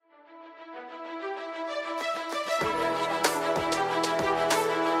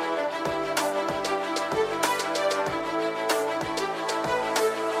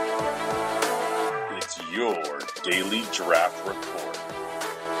Daily Draft Report.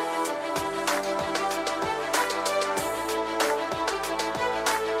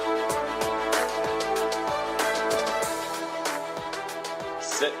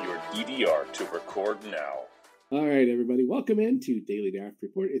 Set your DVR to record now. All right, everybody. Welcome into Daily Draft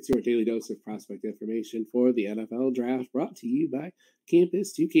Report. It's your daily dose of prospect information for the NFL Draft, brought to you by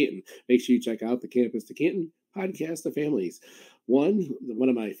Campus to Canton. Make sure you check out the Campus to Canton podcast of families. One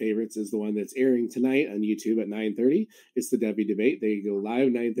of my favorites is the one that's airing tonight on YouTube at 9:30. It's the Devy Debate. They go live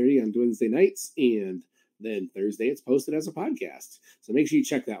 9:30 on Wednesday nights, and then Thursday it's posted as a podcast. So make sure you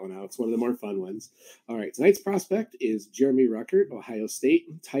check that one out. It's one of the more fun ones. All right, tonight's prospect is Jeremy Ruckert, Ohio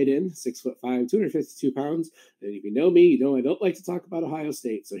State, tight end, 6'5", 252 pounds. And if you know me, you know I don't like to talk about Ohio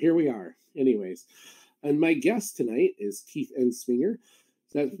State. So here we are. Anyways, and my guest tonight is Keith Ensminger.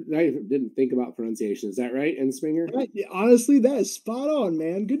 I didn't think about pronunciation. Is that right, Ensminger? Honestly, that is spot on,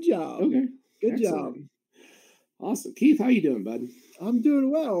 man. Good job. Okay. Good Excellent. job. Awesome. Keith, how you doing, bud? I'm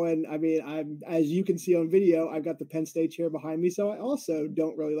doing well. And I mean, as you can see on video, I've got the Penn State chair behind me. So I also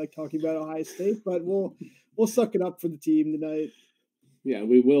don't really like talking about Ohio State, but we'll suck it up for the team tonight. Yeah,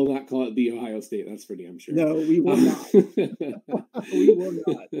 we will not call it the Ohio State. That's for damn sure. No, we will not. We will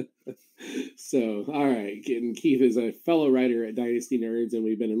not. So, all right. And Keith is a fellow writer at Dynasty Nerds, and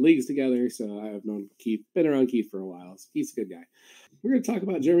we've been in leagues together. So I've known Keith, been around Keith for a while. So he's a good guy. We're going to talk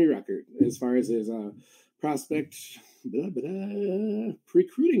about Jeremy Ruckert as far as his prospect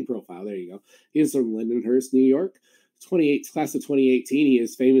recruiting profile. There you go. He is from Lindenhurst, New York. Class of 2018. He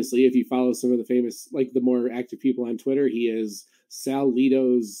is famously, if you follow some of the famous, like the more active people on Twitter, he is Sal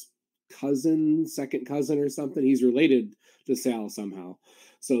Lito's second cousin or something. He's related to Sal somehow.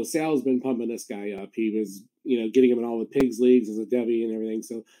 So Sal's been pumping this guy up. He was, getting him in all the Pigs leagues as a Debbie and everything.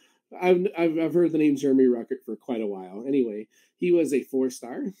 So I've heard the name Jeremy Ruckert for quite a while. Anyway, he was a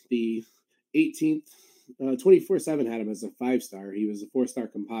 4-star. The 18th, 24/7 had him as a 5-star. He was a 4-star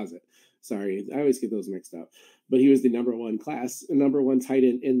composite. Sorry, I always get those mixed up. But he was the number one tight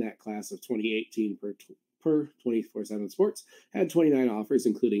end in that class of 2018 per 24/7 Sports. Had 29 offers,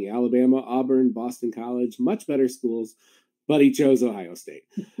 including Alabama, Auburn, Boston College, much better schools, but he chose Ohio State.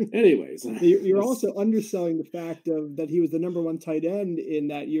 Anyways. You're also underselling the fact that he was the number one tight end in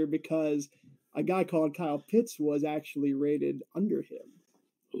that year because a guy called Kyle Pitts was actually rated under him.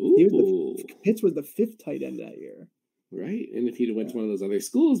 Pitts was the 5th tight end that year. Right. And if he'd went to one of those other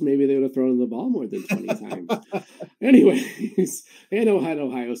schools, maybe they would have thrown him the ball more than 20 times. Anyways, and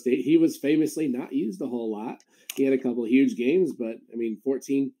Ohio State, he was famously not used a whole lot. He had a couple of huge games, but I mean,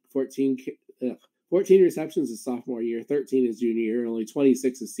 14 receptions his sophomore year, 13 his junior year, only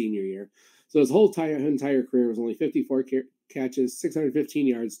 26 his senior year. So his whole entire career was only 54 catches, 615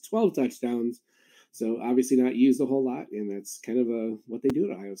 yards, 12 touchdowns. So obviously not used a whole lot, and that's kind of what they do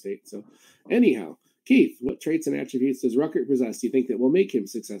at Ohio State. So anyhow, Keith, what traits and attributes does Ruckert possess do you think that will make him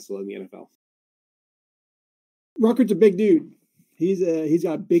successful in the NFL? Ruckert's a big dude. He's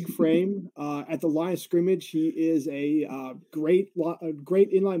got a big frame. At the line of scrimmage, he is a great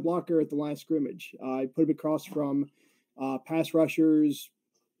inline blocker at the line of scrimmage. I put him across from pass rushers.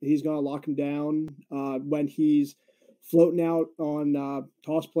 He's going to lock him down. When he's floating out on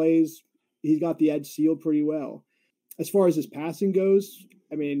toss plays, he's got the edge sealed pretty well. As far as his passing goes,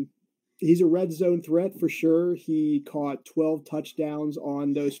 I mean, he's a red zone threat for sure. He caught 12 touchdowns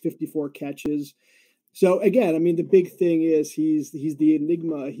on those 54 catches. So again, I mean, the big thing is he's the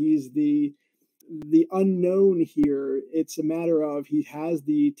enigma. He's the unknown here. It's a matter of he has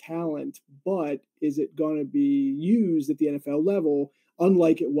the talent, but is it going to be used at the NFL level?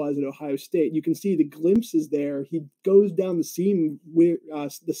 Unlike it was at Ohio State, you can see the glimpses there. He goes down the seam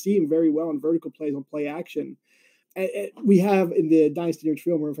very well in vertical plays on play action. We have in the Dynasty Nerds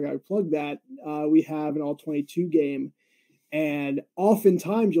film, if I got to plug that, we have an all-22 game. And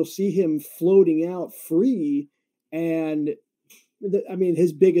oftentimes you'll see him floating out free. And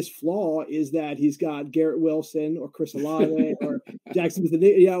his biggest flaw is that he's got Garrett Wilson or Chris Olave or Jackson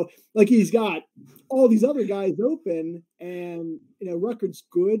Smith. Like he's got all these other guys open, and Ruckert's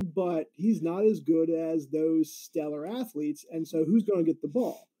good, but he's not as good as those stellar athletes. And so who's going to get the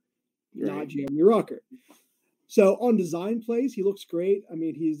ball? Right. Not Jeremy Ruckert. So on design plays, he looks great. I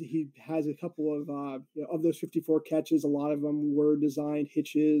mean, he has a couple of those 54 catches. A lot of them were designed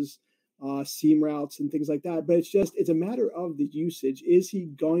hitches, seam routes, and things like that. But it's a matter of the usage. Is he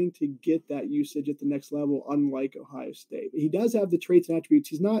going to get that usage at the next level? Unlike Ohio State, he does have the traits and attributes.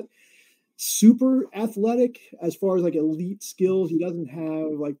 He's not super athletic as far as like elite skills. He doesn't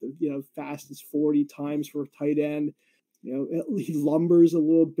have like the fastest 40 times for a tight end. He lumbers a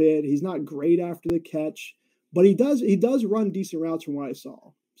little bit. He's not great after the catch. But he does run decent routes from what I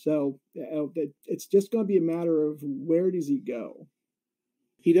saw. So it's just going to be a matter of where does he go.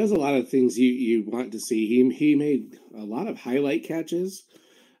 He does a lot of things you want to see. He made a lot of highlight catches.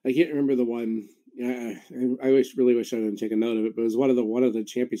 I can't remember the one. I really wish I didn't take a note of it, but it was one of the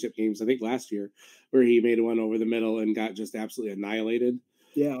championship games, I think last year, where he made one over the middle and got just absolutely annihilated.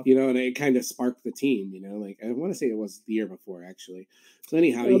 Yeah. And it kind of sparked the team, like I want to say it was the year before actually. So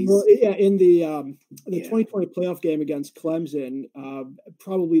anyhow, in the 2020 playoff game against Clemson,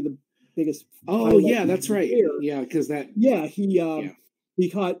 probably the biggest. Oh yeah, that's right. Yeah, because he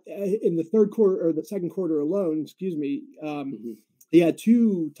caught in the third quarter or the second quarter alone. Excuse me. Mm-hmm. He had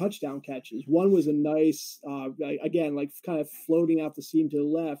 2 touchdown catches. One was a nice, again, like kind of floating out the seam to the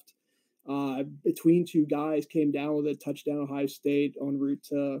left. Between 2 guys, came down with a touchdown. Ohio State en route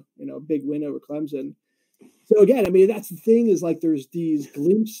to a big win over Clemson. So again, I mean, that's the thing is like there's these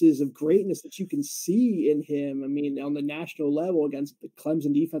glimpses of greatness that you can see in him. I mean, on the national level against the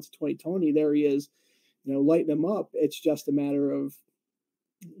Clemson defense of 2020, there he is, lighting them up. It's just a matter of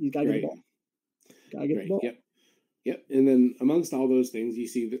you got to get the ball. Got to get the ball. Yep. And then amongst all those things, you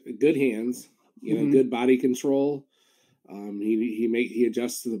see the good hands, good body control. He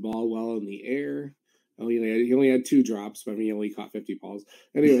adjusts to the ball well in the air. He only had 2 drops, but he only caught 50 balls.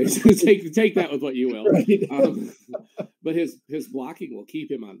 Anyways, take that with what you will. Right. But his blocking will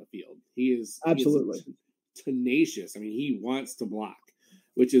keep him on the field. He is absolutely tenacious. I mean, he wants to block,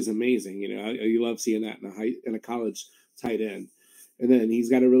 which is amazing. You love seeing that in a college tight end. And then he's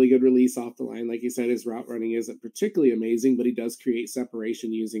got a really good release off the line. Like you said, his route running isn't particularly amazing, but he does create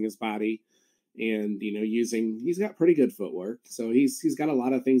separation using his body. And, he's got pretty good footwork. So he's got a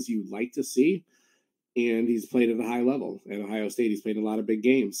lot of things you like to see. And he's played at a high level at Ohio State. He's played a lot of big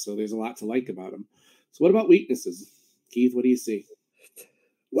games. So there's a lot to like about him. So what about weaknesses? Keith, what do you see?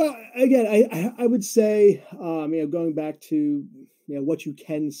 Well, again, I would say, going back to, what you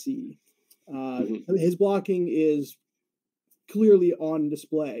can see, his blocking is clearly on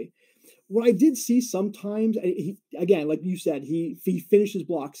display. What I did see sometimes, again, like you said, he finishes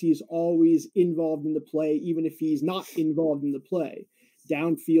blocks. He is always involved in the play, even if he's not involved in the play.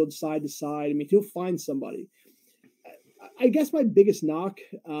 Downfield, side to side. I mean, he'll find somebody. I guess my biggest knock,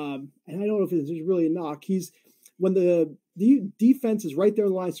 and I don't know if it's really a knock, when the defense is right there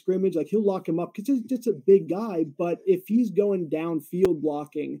in the line of scrimmage, like he'll lock him up because he's just a big guy. But if he's going downfield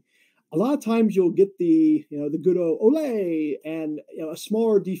blocking, a lot of times you'll get the good old ole, and a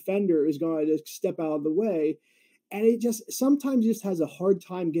smaller defender is going to step out of the way. And it sometimes just has a hard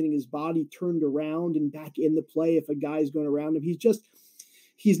time getting his body turned around and back in the play if a guy's going around him.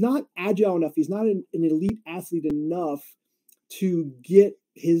 He's not agile enough. He's not an elite athlete enough to get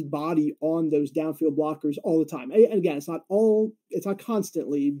his body on those downfield blockers all the time. And again, it's not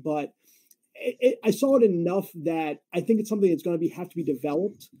constantly, but I saw it enough that I think it's something that's going to have to be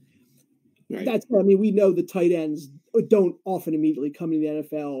developed. Right. We know the tight ends don't often immediately come into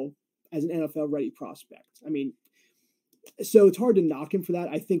the NFL as an NFL ready prospect. I mean, so it's hard to knock him for that.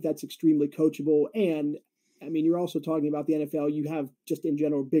 I think that's extremely coachable. And I mean, you're also talking about the NFL. You have just in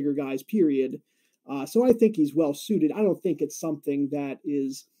general bigger guys, period. So I think he's well suited. I don't think it's something that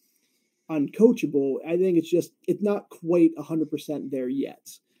is uncoachable. I think it's not quite 100% there yet.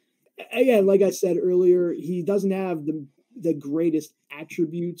 Again, like I said earlier, he doesn't have the greatest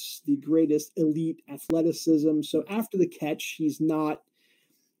attributes, the greatest elite athleticism. So after the catch, he's not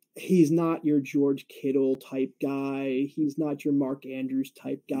your George Kittle type guy. He's not your Mark Andrews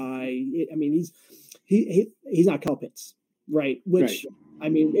type guy. He's not Kyle Pitts, right? Which, right. I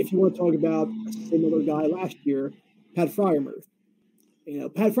mean, if you want to talk about a similar guy last year, Pat Freiermuth.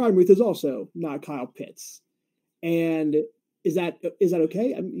 Pat Freiermuth is also not Kyle Pitts. And is that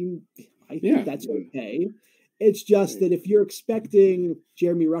okay? I mean, I think that's okay. It's just that if you're expecting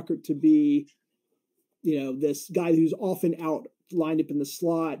Jeremy Ruckert to be, this guy who's often out lined up in the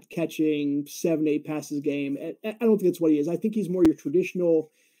slot, catching 7-8 passes a game, I don't think that's what he is. I think he's more your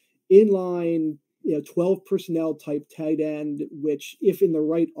traditional inline, 12 personnel type tight end, which if in the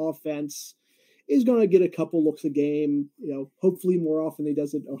right offense is going to get a couple looks a game, hopefully more often than he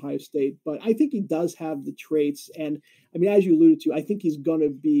does at Ohio State. But I think he does have the traits. And I mean, as you alluded to, I think he's going to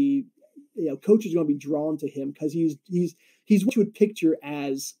be, coaches are going to be drawn to him because he's what you would picture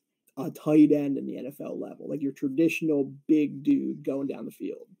as a tight end in the NFL level, like your traditional big dude going down the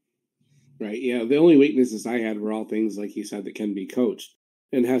field. Right. Yeah. The only weaknesses I had were all things, like you said, that can be coached,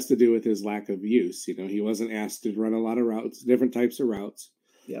 and has to do with his lack of use. He wasn't asked to run a lot of routes, different types of routes.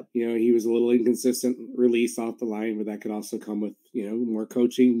 Yep. He was a little inconsistent release off the line, but that could also come with, more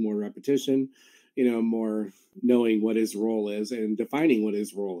coaching, more repetition, more knowing what his role is and defining what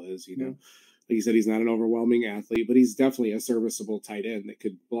his role is, Like you said, he's not an overwhelming athlete, but he's definitely a serviceable tight end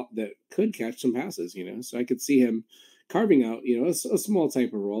that could catch some passes. So I could see him carving out a small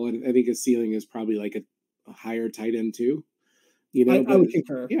type of role. And I think his ceiling is probably like a higher tight end too. I would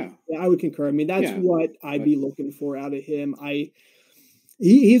concur. Yeah, I would concur. I mean, that's what I'd be looking for out of him.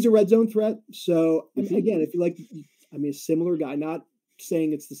 He's a red zone threat. So again, if you like, a similar guy, not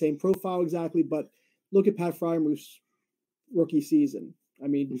saying it's the same profile exactly, but look at Pat Fryermuth's rookie season. I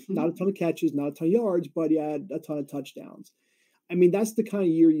mean, not a ton of catches, not a ton of yards, but he had a ton of touchdowns. I mean, that's the kind of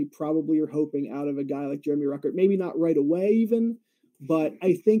year you probably are hoping out of a guy like Jeremy Ruckert. Maybe not right away even, but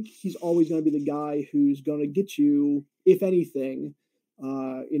I think he's always going to be the guy who's going to get you, if anything,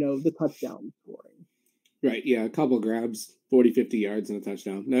 the touchdown scoring. Right. Yeah. A couple of grabs, 40, 50 yards and a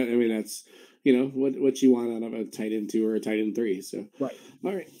touchdown. I mean, that's, what you want out of a tight end 2 or a tight end 3. So, right.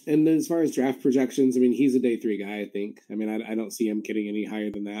 All right. And then as far as draft projections, I mean, he's a day 3 guy, I think. I mean, I don't see him getting any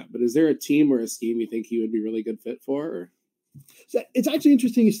higher than that. But is there a team or a scheme you think he would be really good fit for? Or? So it's actually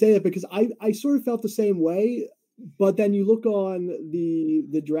interesting you say that because I sort of felt the same way. But then you look on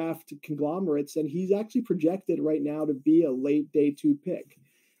the draft conglomerates, and he's actually projected right now to be a late day 2 pick.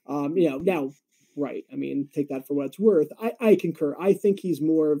 Now, right. I mean, take that for what it's worth. I concur. I think he's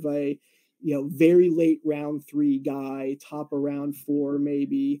more of a, very late round 3 guy, top of round 4,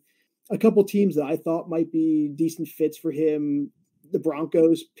 maybe. A couple teams that I thought might be decent fits for him. The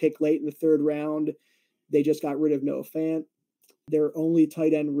Broncos pick late in the 3rd round. They just got rid of Noah Fant. Their only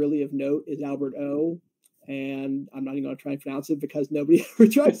tight end really of note is Albert O. And I'm not even going to try and pronounce it because nobody ever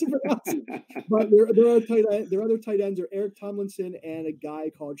tries to pronounce it. But their other tight ends are Eric Tomlinson and a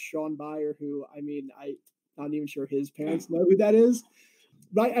guy called Sean Byer, who, I'm not even sure his parents know who that is.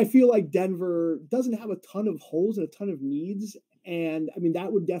 But I feel like Denver doesn't have a ton of holes and a ton of needs. And, I mean,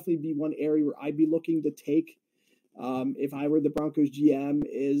 that would definitely be one area where I'd be looking to take if I were the Broncos GM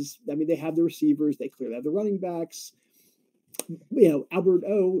they have the receivers. They clearly have the running backs. Albert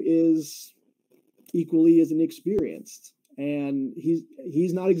O is equally as inexperienced, and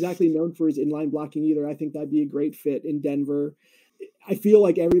he's not exactly known for his inline blocking either. I think that'd be a great fit in Denver. I feel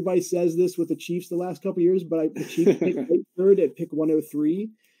like everybody says this with the Chiefs the last couple of years, but the Chiefs picked late 3rd at pick 103.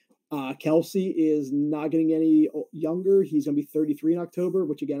 Kelce is not getting any younger. He's going to be 33 in October,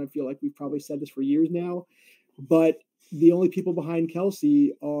 which again, I feel like we've probably said this for years now, but the only people behind Kelce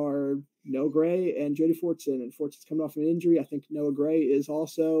are Noah Gray and Jody Fortson, and Fortson's coming off an injury. I think Noah Gray is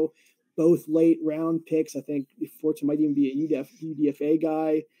also both late round picks. I think Fortson might even be a UDFA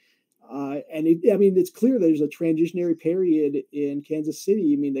guy. It's clear there's a transitionary period in Kansas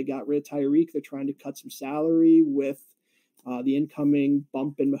City. I mean, they got rid of Tyreek. They're trying to cut some salary with the incoming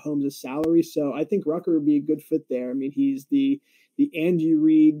bump in Mahomes' salary. So I think Rucker would be a good fit there. I mean, he's the Andy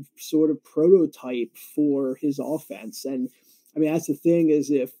Reid sort of prototype for his offense. And I mean, that's the thing is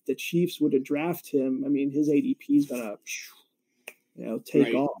if the Chiefs would have drafted him, I mean, his ADP is going to,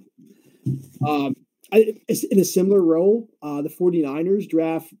 take off. In a similar role, the 49ers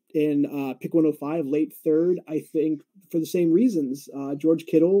draft in pick 105, late 3rd, I think for the same reasons. George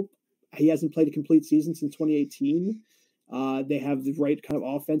Kittle, he hasn't played a complete season since 2018. They have the right kind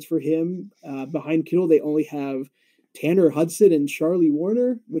of offense for him. Behind Kittle, they only have Tanner Hudson and Charlie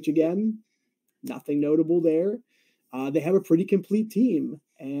Warner, which again, nothing notable there. They have a pretty complete team,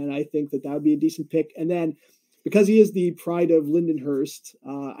 and I think that would be a decent pick. And then because he is the pride of Lindenhurst,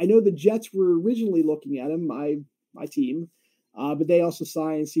 I know the Jets were originally looking at him, my team, but they also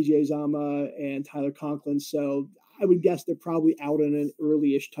signed C.J. Uzomah and Tyler Conklin. So I would guess they're probably out on an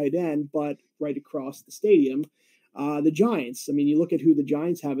early-ish tight end, but right across the stadium. The Giants, I mean, you look at who the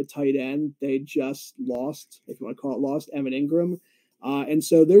Giants have at tight end. They just lost, if you want to call it lost, Evan Ingram. And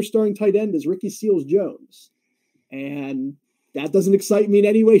so their starting tight end is Ricky Seals-Jones. And that doesn't excite me in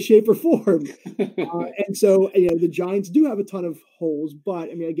any way, shape, or form. And so, the Giants do have a ton of holes, but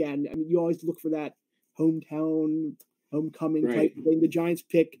I mean, again, you always look for that homecoming type thing. The Giants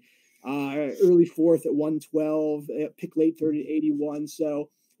pick early 4th at 112, pick late 3rd at 81. So,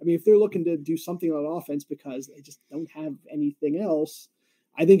 I mean, if they're looking to do something on offense because they just don't have anything else,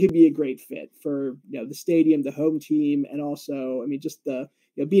 I think it'd be a great fit for the stadium, the home team, and also, I mean, just the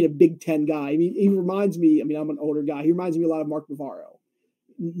being a Big Ten guy. I mean, he reminds me. I mean, I'm an older guy. He reminds me a lot of Mark Bavaro.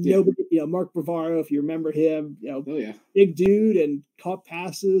 Nobody, Mark Bavaro, if you remember him, big dude and caught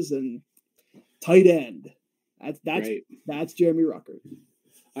passes and tight end. That's Jeremy Ruckert.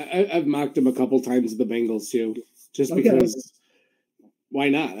 I've mocked him a couple times at the Bengals too, just because. Why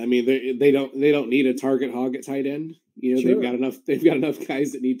not? I mean, they don't need a target hog at tight end. Sure. They've got enough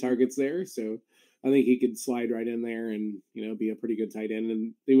guys that need targets there. So I think he could slide right in there and be a pretty good tight end,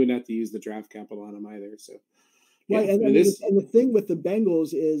 and they wouldn't have to use the draft capital on him either. So Right, Yeah, and, it is. and the thing with the Bengals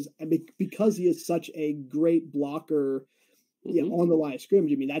is, I mean, because he is such a great blocker, on the line of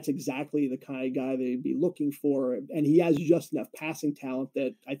scrimmage. I mean, that's exactly the kind of guy they'd be looking for, and he has just enough passing talent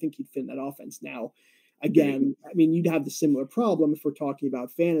that I think he'd fit in that offense. Now, again, I mean, you'd have the similar problem if we're talking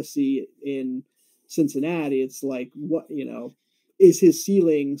about fantasy in Cincinnati. It's like, what, is his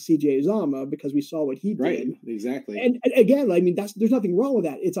ceiling CJ Uzomah, because we saw what he did. Right, exactly. And again, I mean, there's nothing wrong with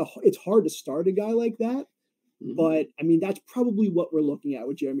that. It's hard to start a guy like that, but I mean, that's probably what we're looking at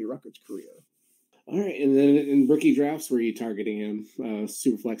with Jeremy Ruckert's career. All right, and then in rookie drafts, were you targeting him?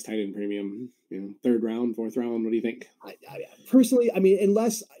 Superflex tight end premium, third round, fourth round. What do you think? I personally, I mean,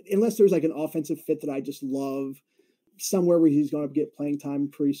 unless there's like an offensive fit that I just love, somewhere where he's going to get playing time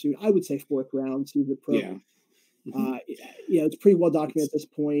pretty soon, I would say fourth round. See the pro. Yeah. It's pretty well documented at this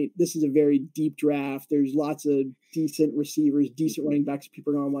point. This is a very deep draft. There's lots of decent receivers, decent running backs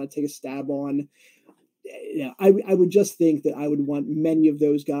people are going to want to take a stab on. I would just think that I would want many of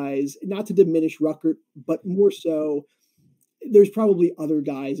those guys, not to diminish Ruckert, but more so, there's probably other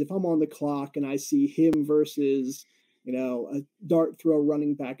guys. If I'm on the clock and I see him versus, a dart throw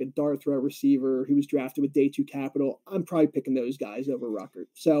running back, a dart throw receiver who was drafted with day 2 capital, I'm probably picking those guys over Ruckert.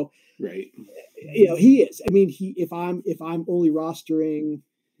 So, right, he is. I mean, if I'm only rostering,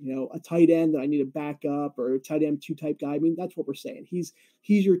 a tight end that I need a backup, or a tight end 2 type guy, I mean, that's what we're saying. He's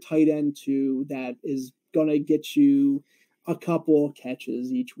your tight end 2 that is going to get you a couple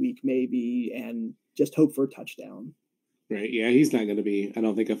catches each week, maybe, and just hope for a touchdown. Right. Yeah, he's not going to be, I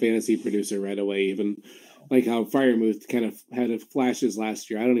don't think, a fantasy producer right away, even like how Freiermuth kind of had flashes last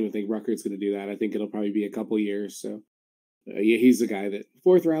year. I don't even think Ruckert's going to do that. I think it'll probably be a couple years. So, yeah, he's the guy that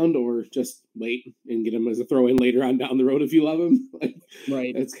fourth round, or just wait and get him as a throw-in later on down the road if you love him.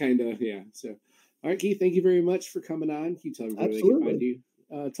 Right. That's kind of, yeah. So, all right, Keith, thank you very much for coming on. Can you tell everybody where they can find you?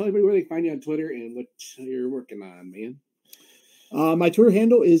 Tell everybody where they can find you on Twitter and what you're working on, man. My Twitter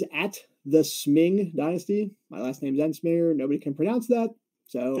handle is at the Sming Dynasty. My last name's Ensminger. Nobody can pronounce that,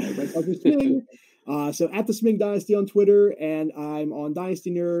 so everybody calls me Sming. So at the Sming Dynasty on Twitter, and I'm on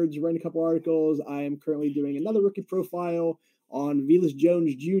Dynasty Nerds, writing a couple articles. I am currently doing another rookie profile on Velus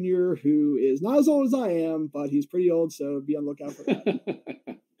Jones Jr., who is not as old as I am, but he's pretty old, so be on the lookout for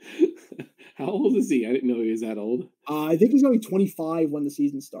that. How old is he? I didn't know he was that old. I think he's going to be 25 when the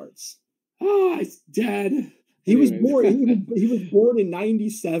season starts. Oh, he's dead. He was born. He was born in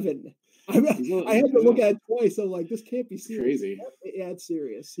 97. I had to look at it twice. I'm like, this can't be serious. Crazy. Yeah, it's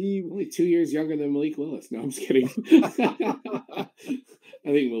serious. He only 2 years younger than Malik Willis. No, I'm just kidding. I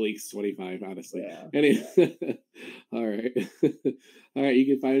think Malik's 25, honestly. Yeah. Anyway, all right. All right, you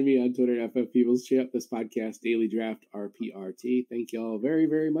can find me on Twitter at FF Peoples Champ. This podcast, Daily Draft RPRT. Thank you all very,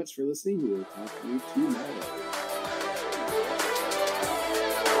 very much for listening. We will talk to you tomorrow.